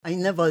I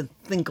never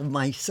think of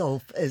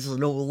myself as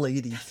an old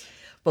lady,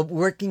 but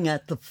working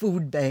at the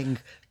food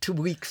bank 2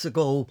 weeks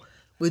ago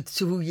with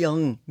 2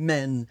 young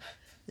men,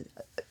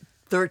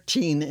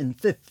 13 and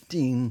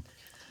 15,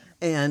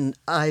 and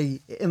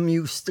I am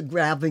used to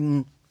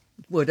grabbing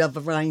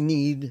whatever I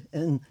need,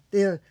 and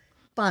their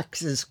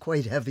box is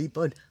quite heavy,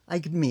 but I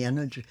can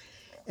manage.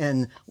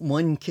 And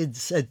one kid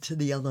said to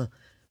the other,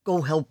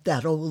 "Go help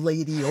that old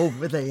lady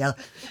over there."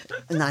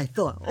 And I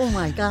thought, oh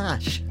my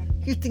gosh,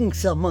 he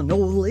thinks I'm an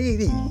old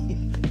lady.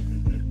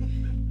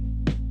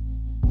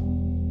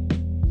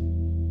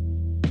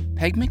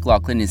 Peg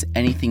McLaughlin is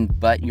anything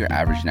but your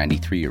average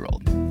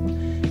 93-year-old.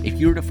 If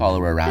you were to follow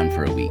her around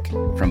for a week,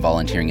 from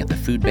volunteering at the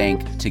food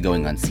bank to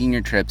going on senior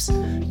trips,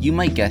 you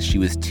might guess she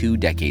was 2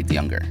 decades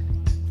younger.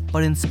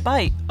 But in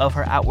spite of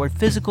her outward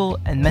physical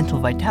and mental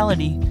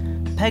vitality,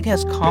 Peg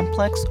has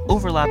complex,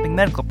 overlapping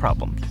medical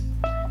problems.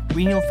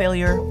 Renal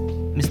failure,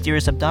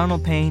 mysterious abdominal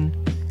pain,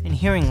 and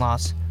hearing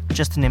loss,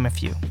 just to name a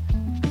few.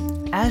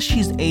 As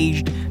she's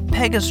aged,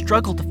 Peg has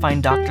struggled to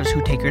find doctors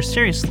who take her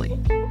seriously.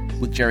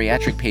 With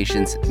geriatric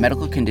patients,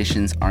 medical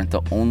conditions aren't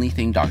the only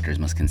thing doctors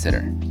must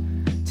consider.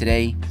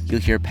 Today,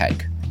 you'll hear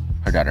Peg,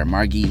 her daughter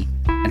Margie,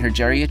 and her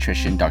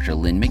geriatrician Dr.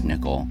 Lynn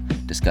McNichol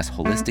discuss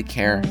holistic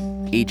care,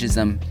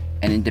 ageism,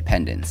 and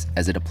independence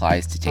as it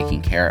applies to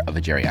taking care of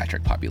a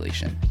geriatric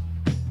population.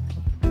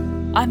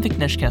 I'm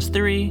Vignesh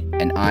Kasturi.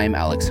 And I'm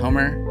Alex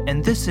Homer.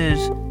 And this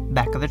is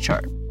Back of the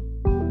Chart.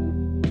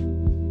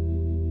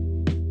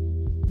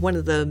 One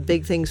of the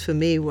big things for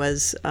me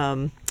was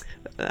I'm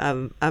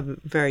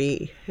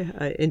very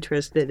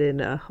interested in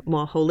a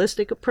more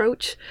holistic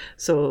approach.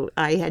 So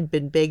I had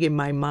been begging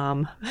my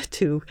mom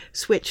to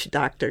switch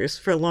doctors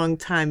for a long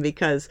time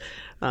because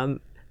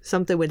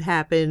something would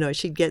happen or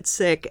she'd get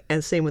sick,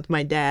 and same with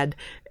my dad,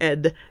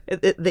 and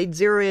they'd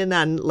zero in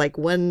on like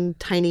one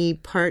tiny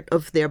part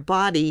of their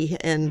body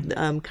and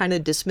kind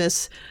of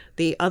dismiss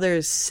the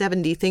other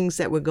 70 things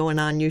that were going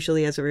on,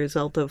 usually as a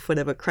result of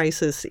whatever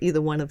crisis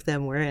either one of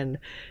them were in.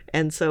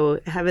 And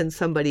so having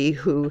somebody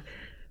who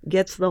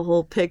gets the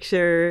whole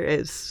picture,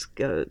 is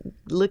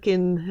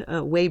looking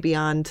way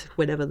beyond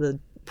whatever the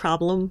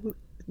problem,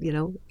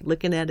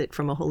 looking at it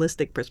from a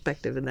holistic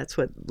perspective, and that's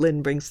what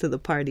Lynn brings to the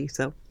party.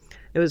 So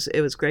it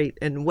was great,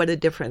 and what a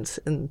difference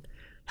in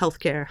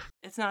healthcare.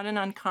 It's not an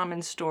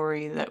uncommon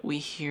story that we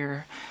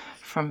hear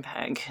from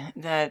Peg,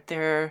 that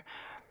their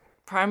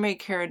primary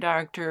care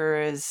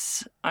doctor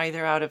is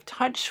either out of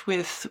touch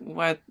with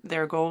what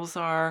their goals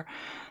are,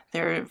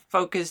 they're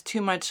focused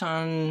too much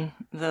on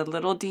the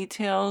little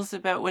details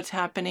about what's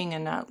happening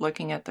and not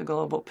looking at the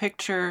global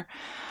picture,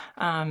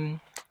 and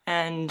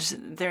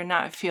they're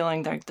not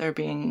feeling that they're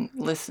being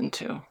listened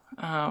to,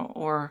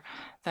 or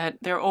that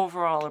their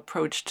overall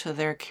approach to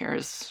their care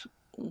is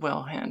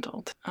well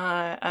handled.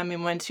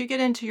 Once you get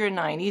into your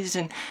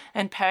 90s,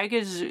 and Peg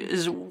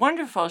is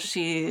wonderful.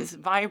 She's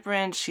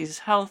vibrant, she's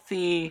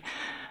healthy,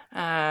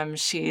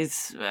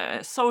 she's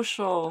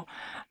social,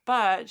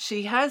 but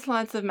she has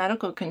lots of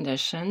medical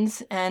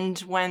conditions, and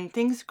when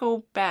things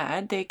go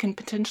bad, they can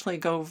potentially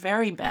go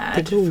very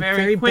bad. They go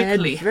very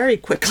quickly. Bad very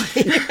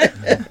quickly.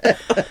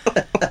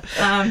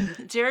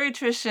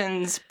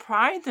 Geriatricians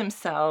pride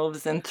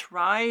themselves in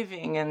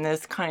thriving in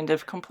this kind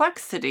of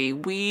complexity.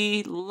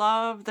 We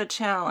love the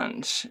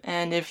challenge,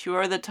 and if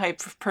you're the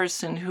type of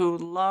person who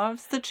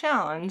loves the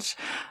challenge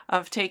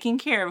of taking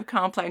care of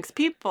complex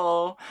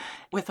people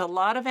with a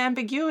lot of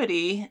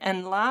ambiguity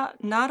and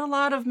not a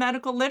lot of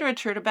medical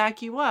literature to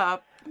back you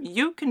up,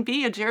 you can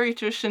be a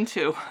geriatrician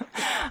too.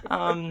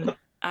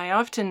 I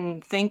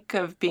often think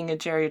of being a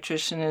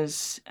geriatrician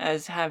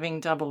as having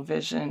double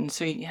vision.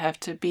 So you have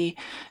to be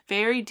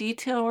very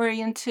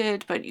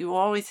detail-oriented, but you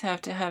always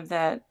have to have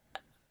that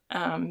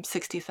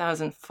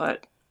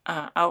 60,000-foot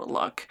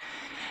outlook.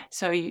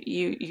 So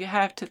you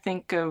have to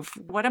think of,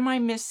 what am I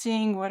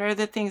missing? What are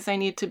the things I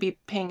need to be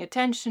paying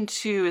attention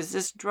to? Is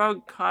this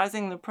drug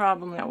causing the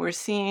problem that we're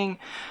seeing?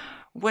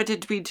 What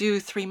did we do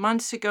 3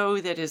 months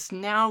ago that is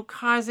now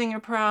causing a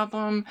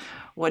problem?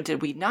 What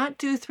did we not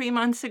do 3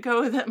 months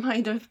ago that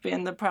might have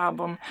been the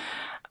problem?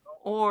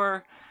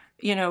 Or,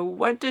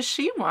 what does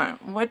she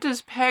want? What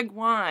does Peg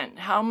want?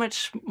 How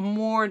much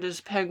more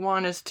does Peg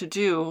want us to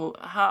do?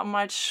 How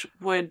much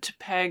would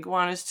Peg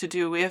want us to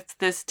do if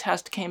this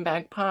test came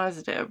back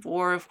positive?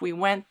 Or if we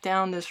went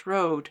down this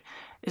road?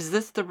 Is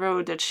this the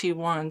road that she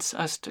wants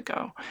us to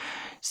go?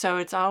 So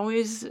it's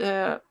always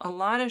a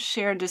lot of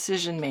shared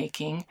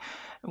decision-making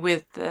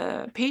with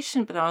the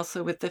patient, but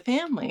also with the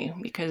family,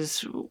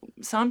 because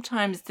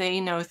sometimes they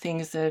know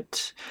things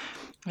that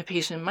the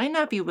patient might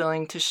not be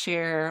willing to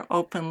share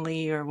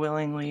openly or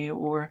willingly,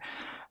 or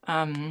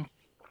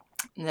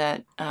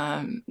that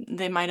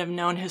they might have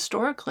known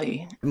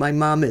historically. My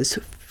mom is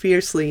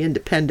fiercely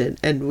independent,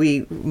 and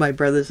my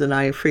brothers and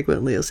I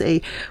frequently will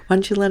say, "Why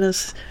don't you let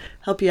us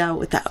help you out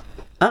with that?"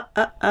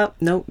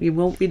 No, you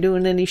won't be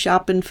doing any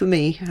shopping for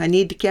me. I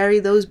need to carry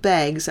those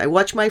bags. I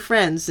watch my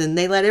friends, and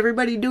they let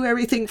everybody do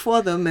everything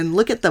for them, and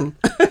look at them.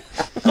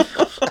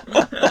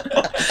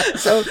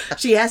 So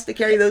she has to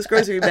carry those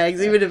grocery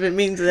bags, even if it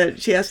means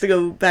that she has to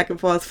go back and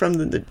forth from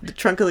the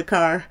trunk of the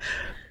car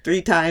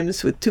 3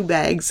 times with 2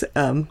 bags.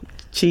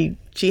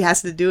 She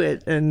has to do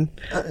it, and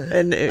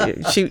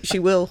she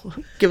will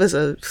give us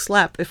a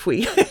slap if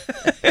we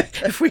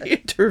if we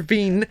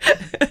intervene.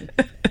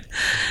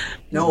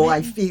 No,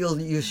 I feel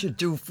you should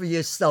do for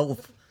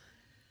yourself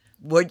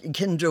what you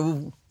can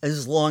do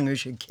as long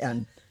as you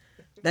can.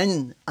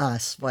 Then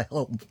ask for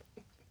help.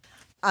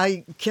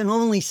 I can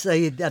only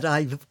say that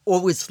I've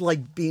always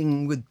liked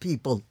being with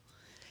people.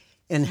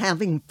 And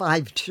having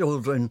 5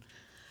 children,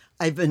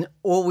 I've been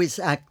always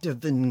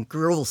active in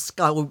Girl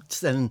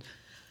Scouts, and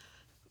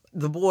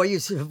the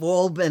boys have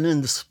all been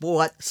in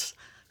sports.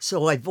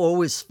 So I've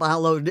always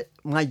followed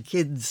my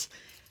kids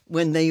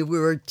when they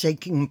were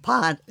taking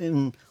part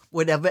in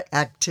whatever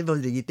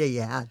activity they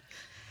had.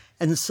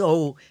 And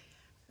so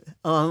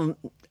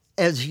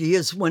as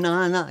years went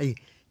on, I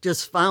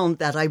just found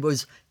that I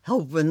was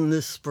helping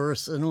this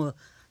person or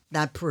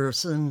that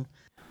person.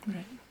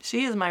 Right.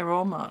 She is my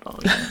role model.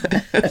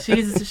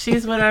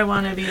 She's what I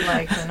want to be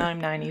like when I'm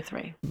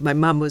 93. My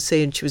mom was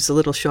saying she was a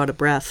little short of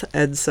breath,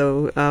 and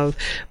so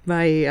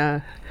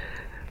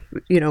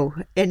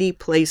any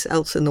place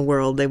else in the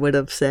world, they would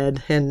have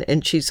said,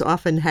 and she's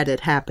often had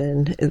it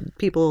happen, and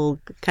people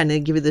kind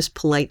of give you this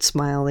polite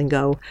smile and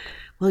go,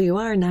 well, you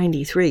are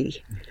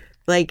 93.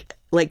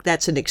 Like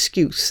that's an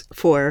excuse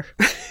for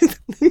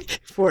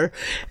for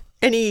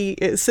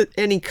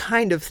any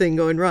kind of thing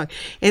going wrong.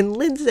 And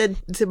Lynn said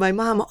to my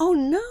mom, oh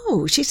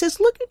no, she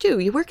says, look at you,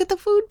 you work at the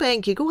food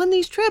bank, you go on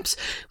these trips,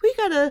 we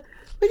gotta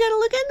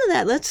look into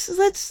that.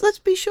 Let's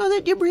be sure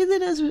that you're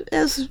breathing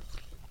as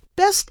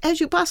best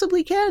as you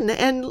possibly can,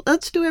 and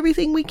let's do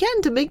everything we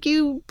can to make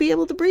you be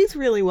able to breathe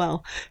really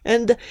well.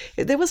 And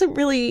there wasn't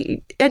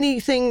really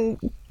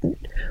anything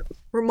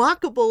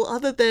remarkable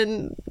other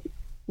than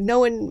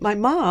knowing my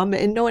mom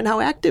and knowing how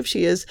active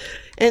she is,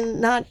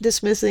 and not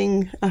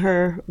dismissing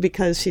her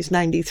because she's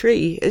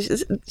 93.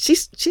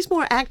 She's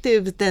more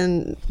active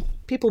than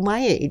people my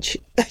age.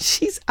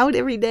 She's out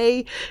every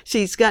day.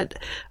 She's got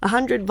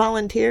 100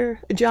 volunteer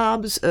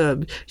jobs.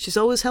 She's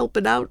always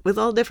helping out with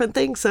all different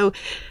things. So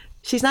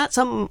she's not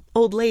some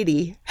old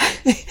lady,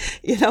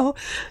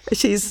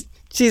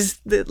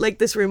 She's like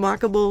this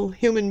remarkable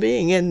human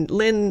being, and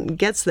Lynn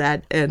gets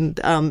that and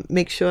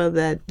makes sure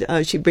that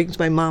she brings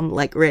my mom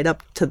like right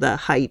up to the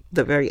height,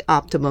 the very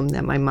optimum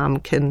that my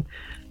mom can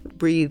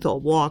breathe or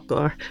walk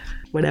or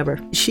whatever.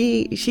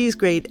 She's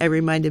great at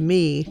reminding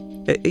me,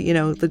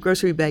 the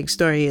grocery bag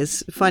story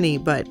is funny,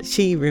 but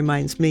she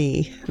reminds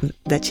me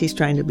that she's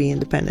trying to be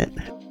independent.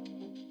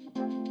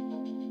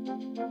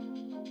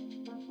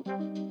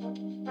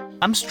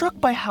 I'm struck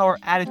by how our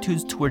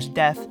attitudes towards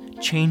death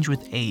change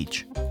with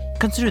age.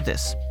 Consider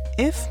this.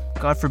 If,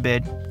 God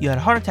forbid, you had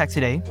a heart attack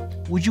today,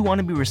 would you want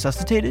to be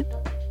resuscitated?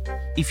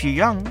 If you're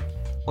young,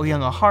 or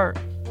young at heart,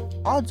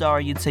 odds are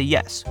you'd say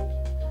yes.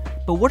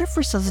 But what if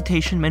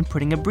resuscitation meant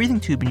putting a breathing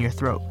tube in your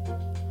throat?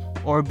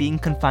 Or being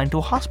confined to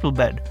a hospital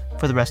bed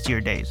for the rest of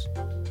your days?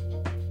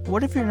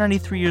 What if you're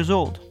 93 years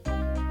old?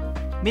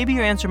 Maybe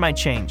your answer might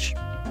change.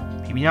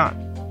 Maybe not.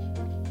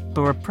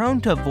 But we're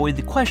prone to avoid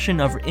the question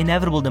of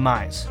inevitable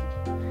demise.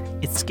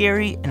 It's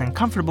scary and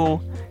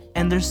uncomfortable,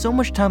 and there's so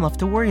much time left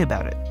to worry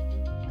about it.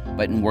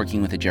 But in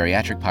working with a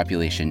geriatric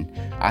population,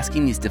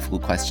 asking these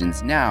difficult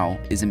questions now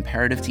is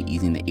imperative to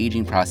easing the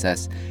aging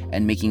process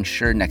and making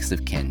sure next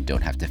of kin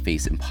don't have to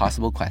face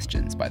impossible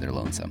questions by their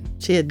lonesome.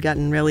 She had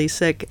gotten really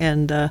sick,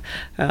 and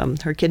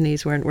her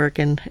kidneys weren't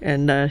working,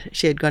 and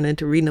she had gone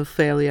into renal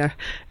failure,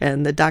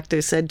 and the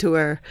doctor said to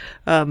her,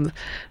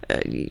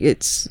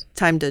 it's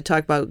time to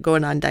talk about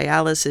going on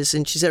dialysis,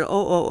 and she said,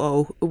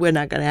 oh, we're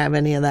not going to have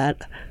any of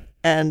that.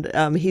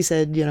 And he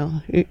said, do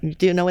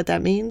you know what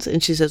that means?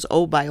 And she says,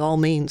 oh, by all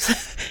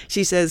means.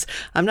 She says,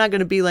 I'm not going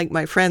to be like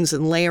my friends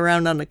and lay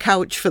around on the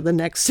couch for the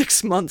next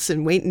 6 months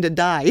and waiting to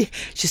die.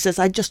 She says,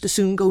 I'd just as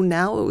soon go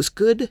now. It was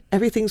good.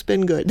 Everything's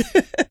been good.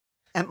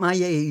 At my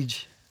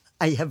age,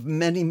 I have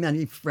many,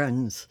 many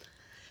friends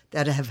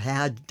that have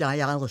had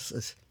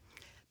dialysis.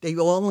 They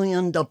all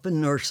end up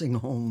in nursing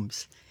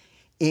homes.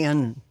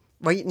 And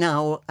right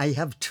now, I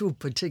have 2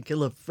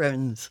 particular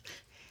friends,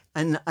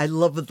 and I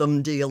love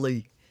them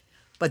dearly.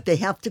 But they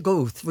have to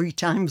go 3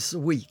 times a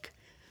week.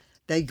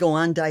 They go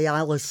on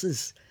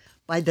dialysis.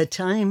 By the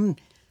time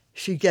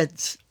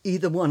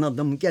either one of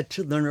them get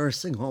to the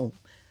nursing home,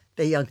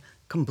 they are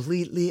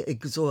completely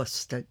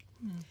exhausted.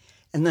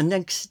 And the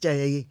next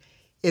day,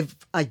 if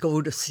I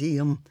go to see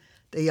them,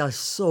 they are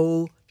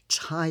so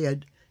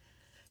tired.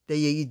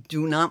 They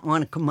do not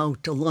want to come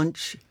out to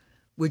lunch,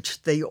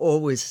 which they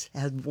always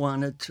had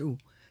wanted to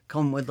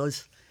come with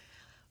us.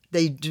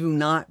 They do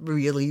not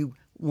really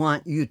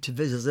want you to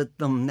visit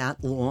them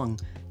that long.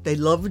 They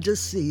love to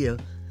see you,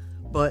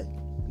 but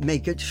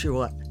make it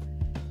short.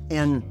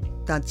 And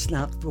that's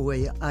not the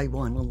way I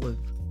want to live.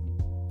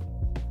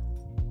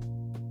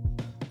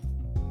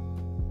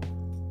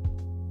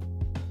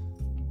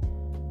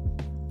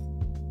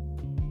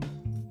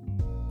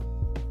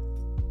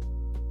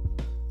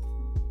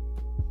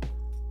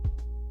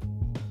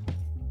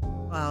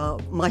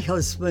 My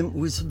husband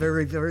was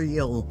very, very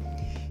ill.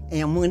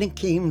 And when it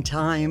came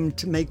time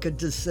to make a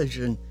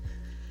decision,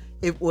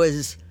 it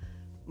was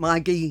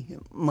Maggie,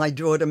 my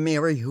daughter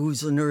Mary,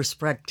 who's a nurse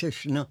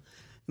practitioner,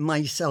 and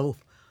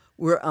myself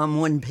were on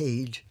one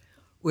page,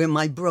 where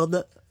my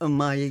brother and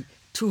my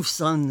two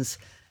sons,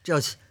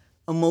 just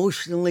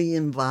emotionally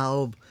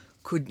involved,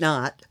 could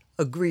not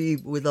agree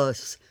with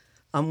us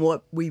on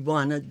what we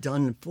wanted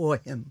done for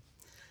him.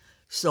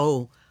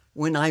 So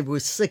when I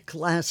was sick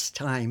last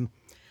time,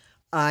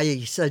 I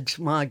said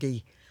to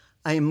Maggie,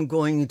 I am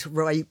going to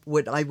write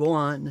what I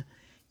want,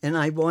 and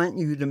I want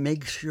you to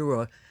make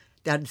sure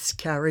that it's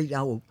carried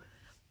out.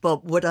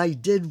 But what I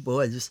did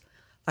was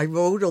I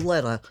wrote a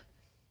letter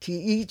to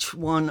each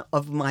one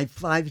of my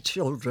 5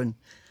 children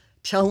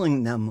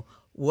telling them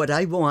what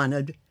I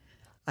wanted,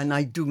 and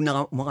I do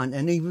not want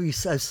any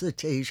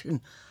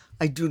resuscitation.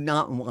 I do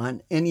not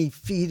want any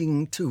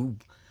feeding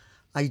tube.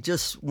 I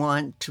just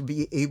want to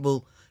be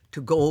able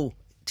to go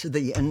to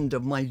the end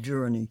of my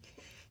journey.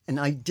 And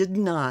I did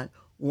not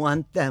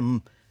want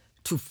them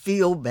to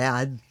feel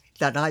bad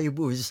that I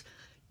was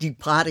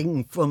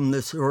departing from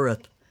this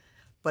earth,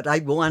 but I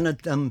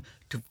wanted them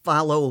to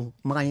follow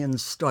my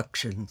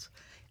instructions.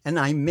 And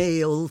I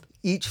mailed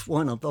each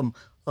one of them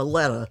a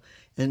letter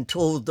and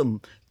told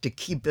them to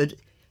keep it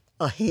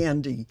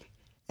handy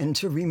and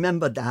to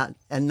remember that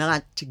and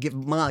not to give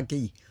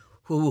Maggie,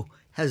 who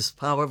has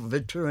power of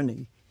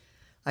attorney.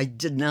 I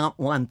did not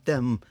want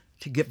them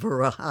to give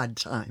her a hard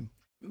time.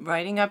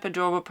 Writing up a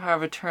durable power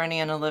of attorney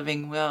and a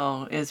living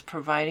will is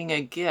providing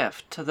a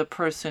gift to the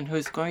person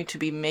who's going to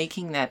be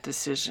making that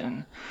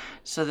decision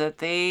so that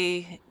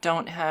they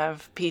don't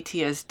have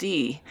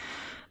PTSD,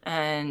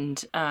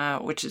 and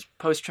which is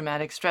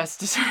post-traumatic stress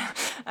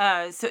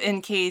disorder. So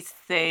in case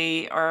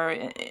they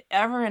are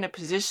ever in a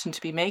position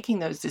to be making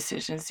those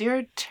decisions, they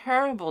are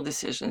terrible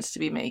decisions to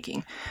be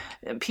making.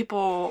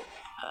 People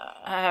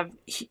have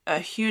a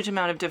huge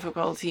amount of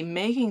difficulty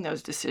making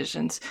those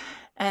decisions.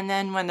 And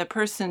then when the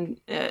person,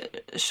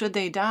 should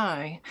they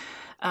die,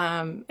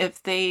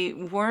 if they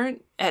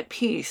weren't at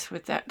peace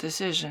with that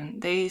decision,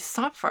 they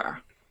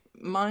suffer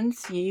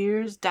months,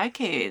 years,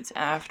 decades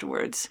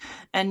afterwards.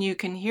 And you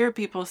can hear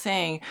people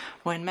saying,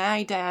 when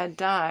my dad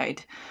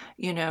died,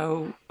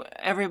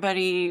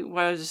 everybody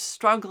was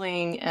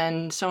struggling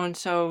and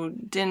so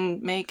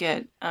didn't make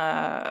it,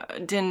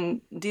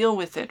 didn't deal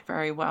with it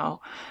very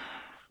well.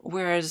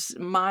 Whereas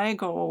my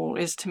goal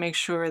is to make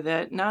sure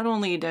that not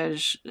only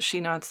does she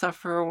not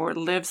suffer or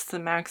lives the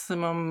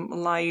maximum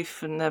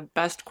life and the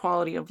best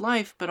quality of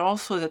life, but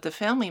also that the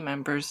family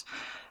members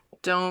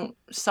don't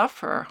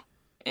suffer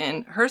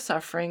in her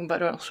suffering,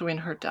 but also in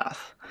her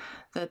death.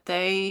 That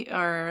they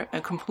are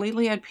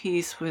completely at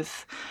peace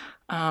with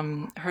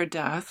her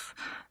death,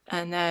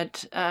 and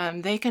that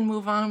they can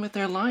move on with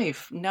their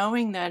life,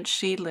 knowing that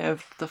she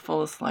lived the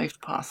fullest life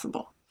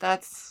possible.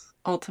 That's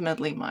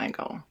ultimately my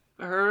goal.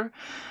 Her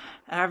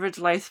average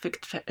life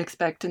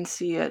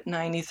expectancy at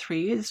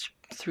 93 is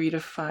 3 to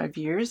 5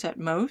 years at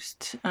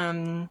most.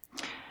 And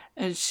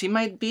she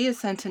might be a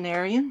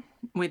centenarian.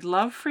 We'd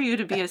love for you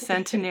to be a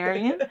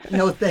centenarian.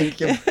 No, thank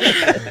you.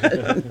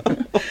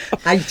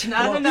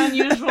 Not an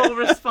unusual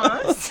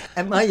response.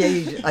 At my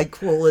age, I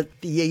call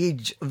it the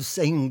age of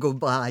saying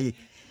goodbye.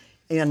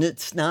 And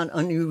it's not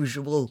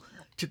unusual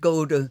to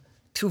go to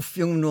 2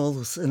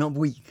 funerals in a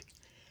week.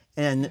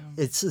 And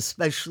it's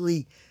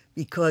especially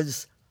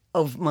because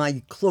of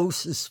my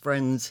closest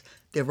friends.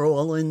 They're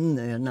all in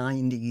their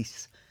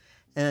 90s.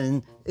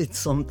 And it's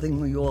something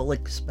we all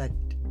expect.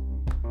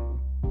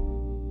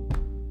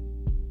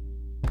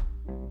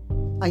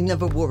 I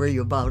never worry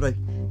about it.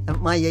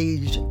 At my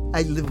age,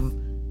 I live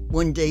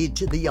one day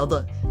to the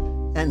other.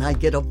 And I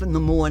get up in the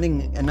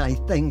morning and I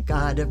thank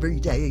God every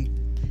day.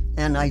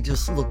 And I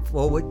just look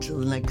forward to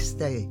the next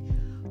day.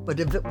 But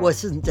if it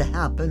wasn't to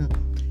happen,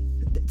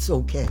 it's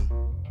okay.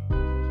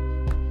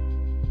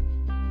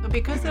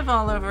 Because of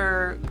all of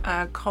her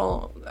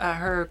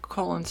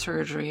colon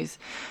surgeries,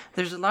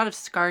 there's a lot of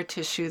scar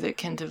tissue that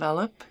can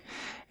develop.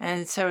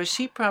 And so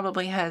she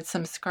probably had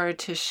some scar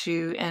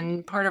tissue,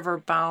 and part of her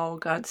bowel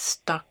got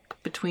stuck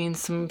between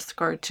some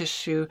scar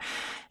tissue.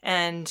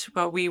 And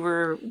what we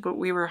were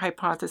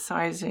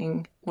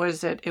hypothesizing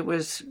was that it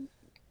was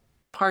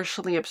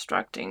partially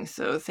obstructing.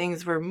 So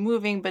things were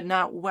moving, but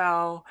not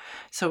well.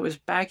 So it was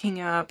backing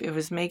up. It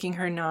was making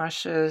her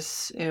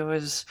nauseous. It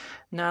was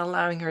not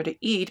allowing her to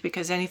eat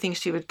because anything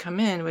she would come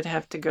in would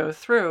have to go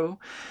through.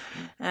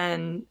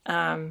 And,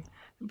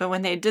 but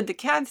when they did the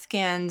CAT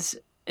scans,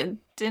 it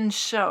didn't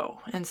show.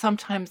 And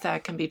sometimes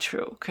that can be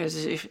true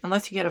because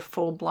unless you get a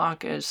full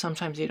blockage,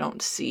 sometimes you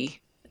don't see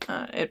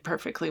it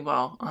perfectly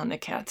well on the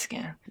CAT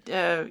scan.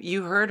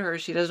 You heard her.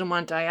 She doesn't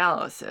want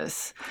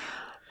dialysis.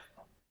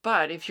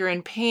 But if you're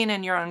in pain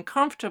and you're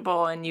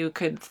uncomfortable and you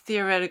could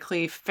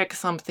theoretically fix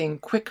something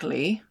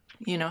quickly,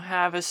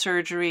 have a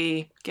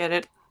surgery, get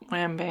it,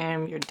 wham,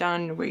 bam, you're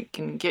done. We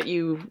can get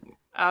you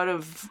out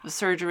of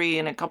surgery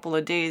in a couple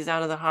of days,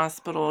 out of the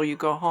hospital, you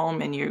go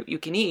home and you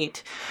can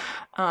eat.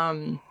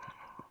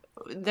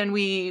 then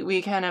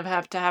we kind of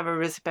have to have a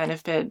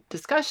risk-benefit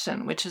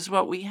discussion, which is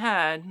what we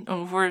had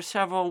over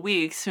several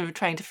weeks of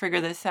trying to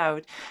figure this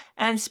out,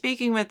 and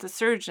speaking with the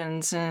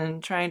surgeons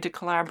and trying to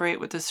collaborate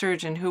with the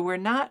surgeon, who were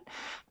not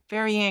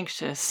very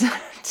anxious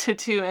to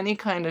do any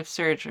kind of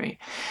surgery.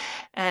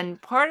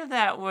 And part of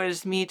that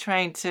was me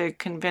trying to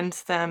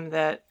convince them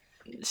that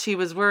she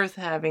was worth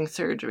having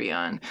surgery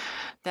on,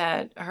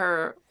 that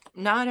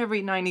not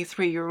every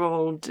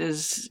 93-year-old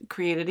is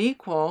created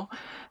equal,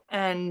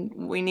 and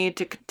we need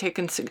to take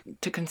into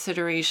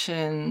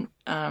consideration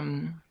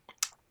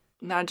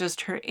not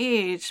just her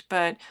age,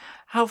 but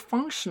how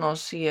functional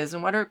she is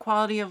and what her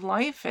quality of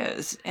life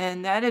is.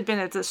 And that had been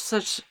at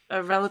such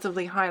a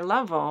relatively high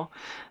level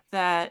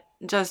that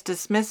just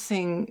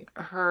dismissing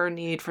her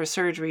need for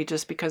surgery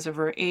just because of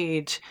her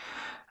age,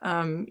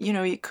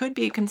 it could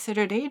be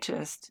considered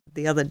ageist.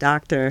 The other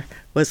doctor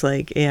was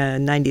like, yeah,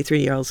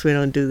 93-year-olds, we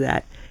don't do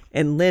that.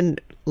 And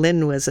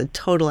Lynn was a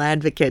total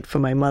advocate for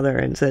my mother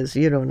and says,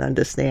 you don't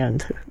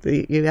understand.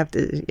 You have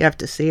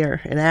to see her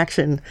in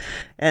action,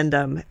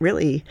 and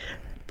really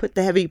put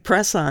the heavy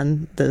press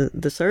on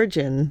the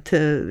surgeon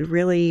to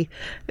really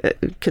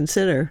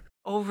consider.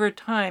 Over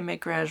time, it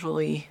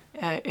gradually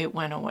it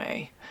went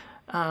away.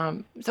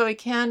 So it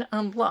can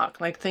unblock,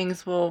 like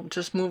things will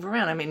just move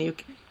around. I mean,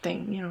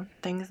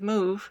 things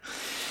move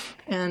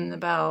in the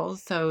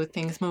bowels, so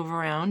things move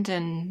around,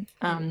 and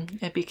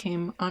it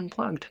became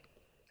unplugged.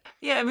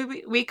 Yeah, I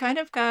mean, we kind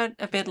of got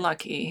a bit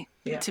lucky,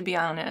 to be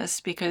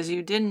honest, because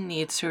you didn't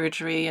need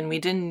surgery, and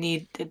it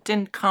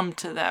didn't come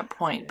to that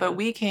point, but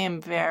we came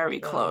very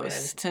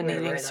close to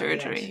needing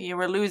surgery. You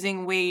were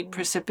losing weight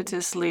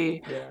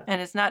precipitously,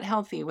 and it's not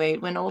healthy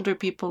weight. When older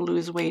people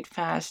lose weight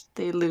fast,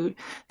 they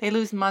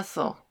lose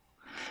muscle.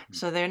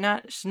 So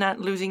she's not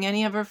losing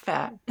any of her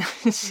fat.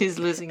 She's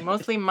losing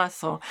mostly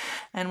muscle.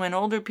 And when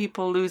older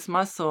people lose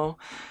muscle,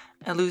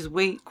 and lose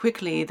weight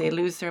quickly, they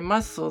lose their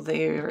muscle,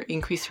 they're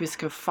increased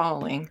risk of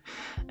falling.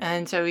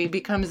 And so it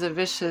becomes a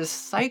vicious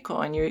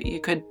cycle, and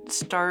you could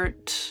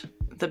start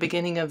the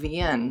beginning of the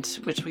end,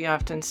 which we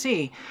often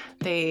see.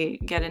 They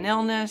get an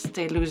illness,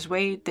 they lose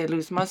weight, they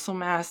lose muscle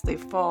mass, they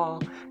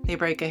fall, they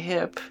break a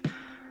hip,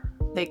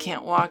 they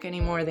can't walk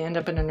anymore, they end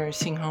up in a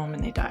nursing home,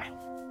 and they die.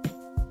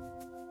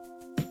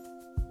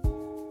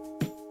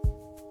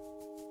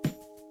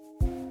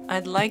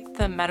 I'd like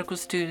the medical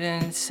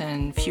students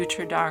and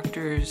future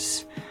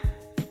doctors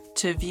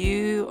to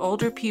view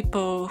older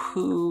people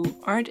who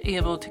aren't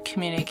able to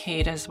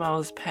communicate as well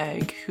as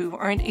Peg, who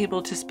aren't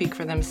able to speak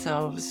for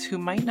themselves, who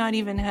might not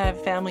even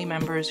have family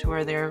members who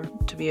are there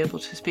to be able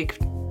to speak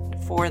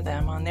for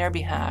them on their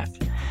behalf,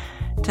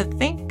 to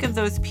think of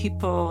those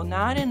people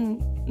not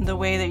in the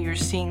way that you're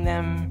seeing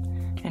them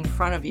in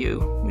front of you,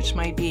 which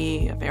might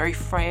be a very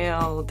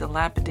frail,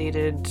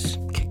 dilapidated,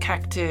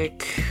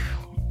 cachectic.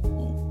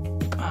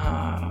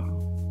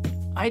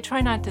 I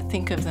try not to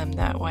think of them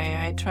that way.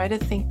 I try to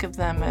think of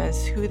them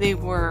as who they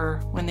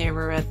were when they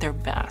were at their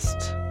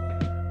best.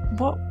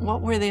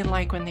 What were they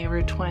like when they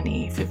were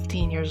 20,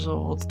 15 years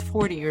old,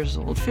 40 years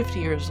old, 50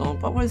 years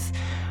old? What was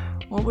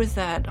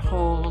that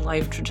whole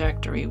life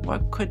trajectory?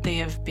 What could they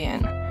have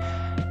been?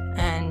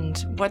 And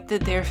what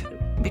did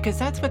because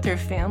that's what their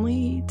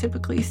family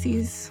typically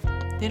sees.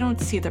 They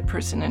don't see the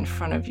person in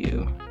front of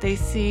you. They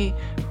see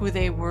who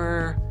they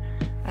were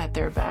at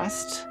their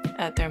best,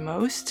 at their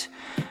most.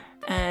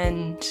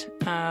 And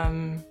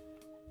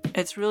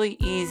it's really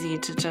easy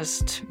to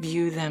just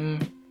view them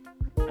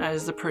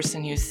as the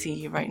person you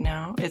see right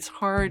now. It's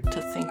hard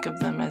to think of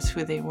them as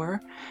who they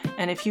were.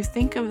 And if you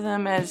think of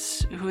them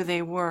as who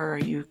they were,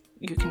 you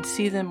can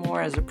see them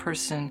more as a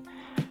person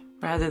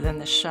rather than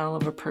the shell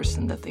of a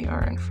person that they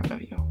are in front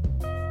of you.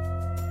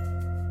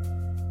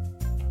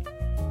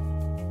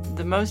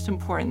 The most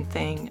important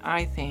thing,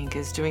 I think,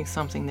 is doing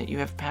something that you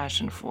have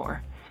passion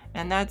for.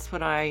 And that's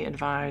what I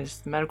advise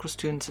the medical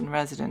students and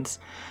residents.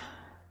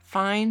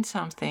 Find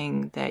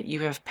something that you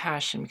have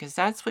passion, because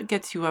that's what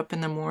gets you up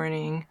in the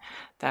morning.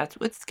 That's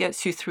what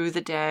gets you through the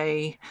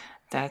day.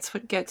 That's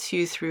what gets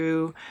you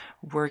through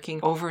working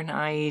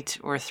overnight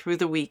or through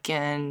the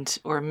weekend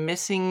or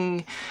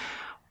missing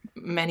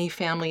many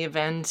family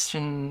events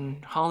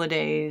and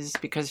holidays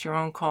because you're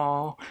on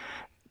call.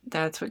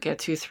 That's what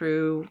gets you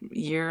through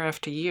year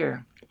after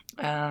year.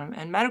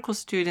 And medical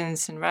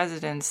students and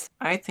residents,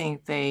 I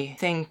think they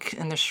think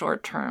in the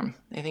short term.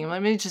 They think,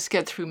 let me just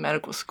get through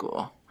medical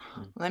school.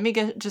 Let me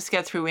just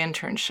get through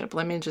internship.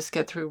 Let me just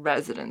get through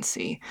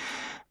residency.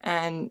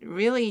 And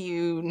really,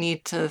 you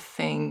need to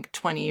think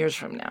 20 years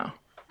from now.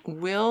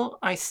 Will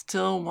I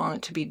still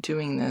want to be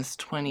doing this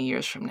 20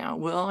 years from now?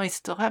 Will I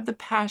still have the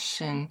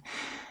passion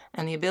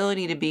and the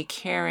ability to be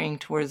caring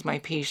towards my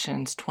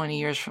patients 20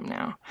 years from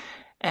now?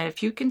 And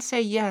if you can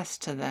say yes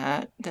to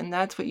that, then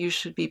that's what you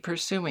should be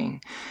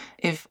pursuing.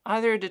 If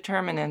other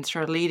determinants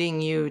are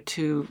leading you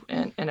to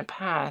in a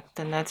path,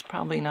 then that's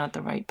probably not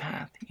the right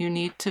path. You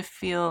need to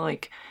feel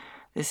like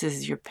this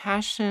is your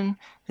passion,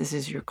 this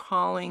is your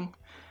calling.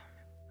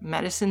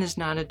 Medicine is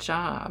not a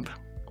job.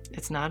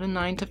 It's not a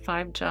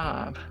 9-to-5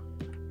 job.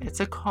 It's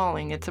a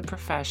calling, it's a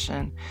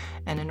profession.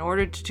 And in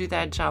order to do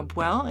that job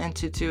well and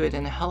to do it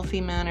in a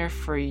healthy manner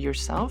for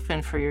yourself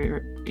and for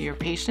your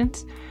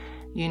patients,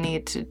 you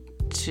need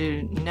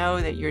to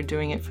know that you're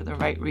doing it for the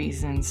right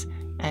reasons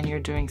and you're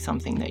doing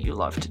something that you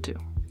love to do.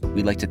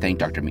 We'd like to thank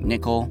Dr.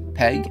 McNichol,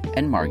 Peg,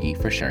 and Margie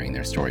for sharing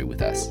their story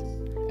with us.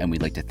 And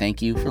we'd like to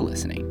thank you for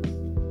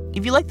listening.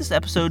 If you like this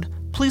episode,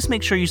 please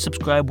make sure you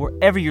subscribe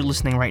wherever you're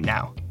listening right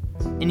now.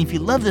 And if you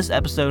love this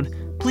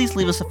episode, please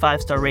leave us a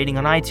 5-star rating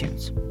on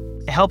iTunes.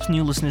 It helps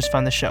new listeners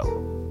find the show.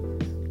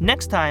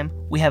 Next time,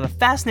 we have a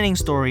fascinating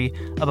story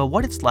about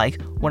what it's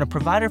like when a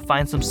provider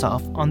finds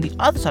himself on the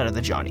other side of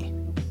the Johnny.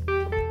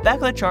 Back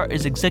of the Chart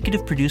is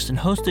executive produced and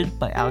hosted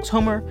by Alex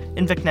Homer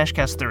and Viknesh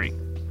Kasturi.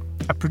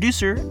 Our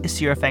producer is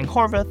Sierra Fang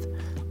Horvath.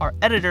 Our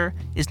editor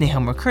is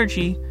Nehal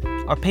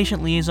Mukherjee. Our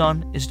patient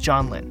liaison is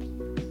John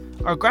Lin.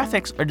 Our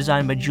graphics are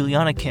designed by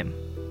Juliana Kim.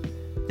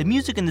 The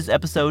music in this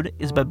episode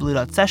is by Blue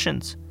Dot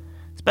Sessions.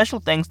 Special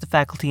thanks to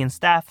faculty and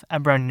staff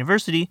at Brown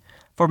University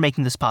for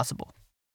making this possible.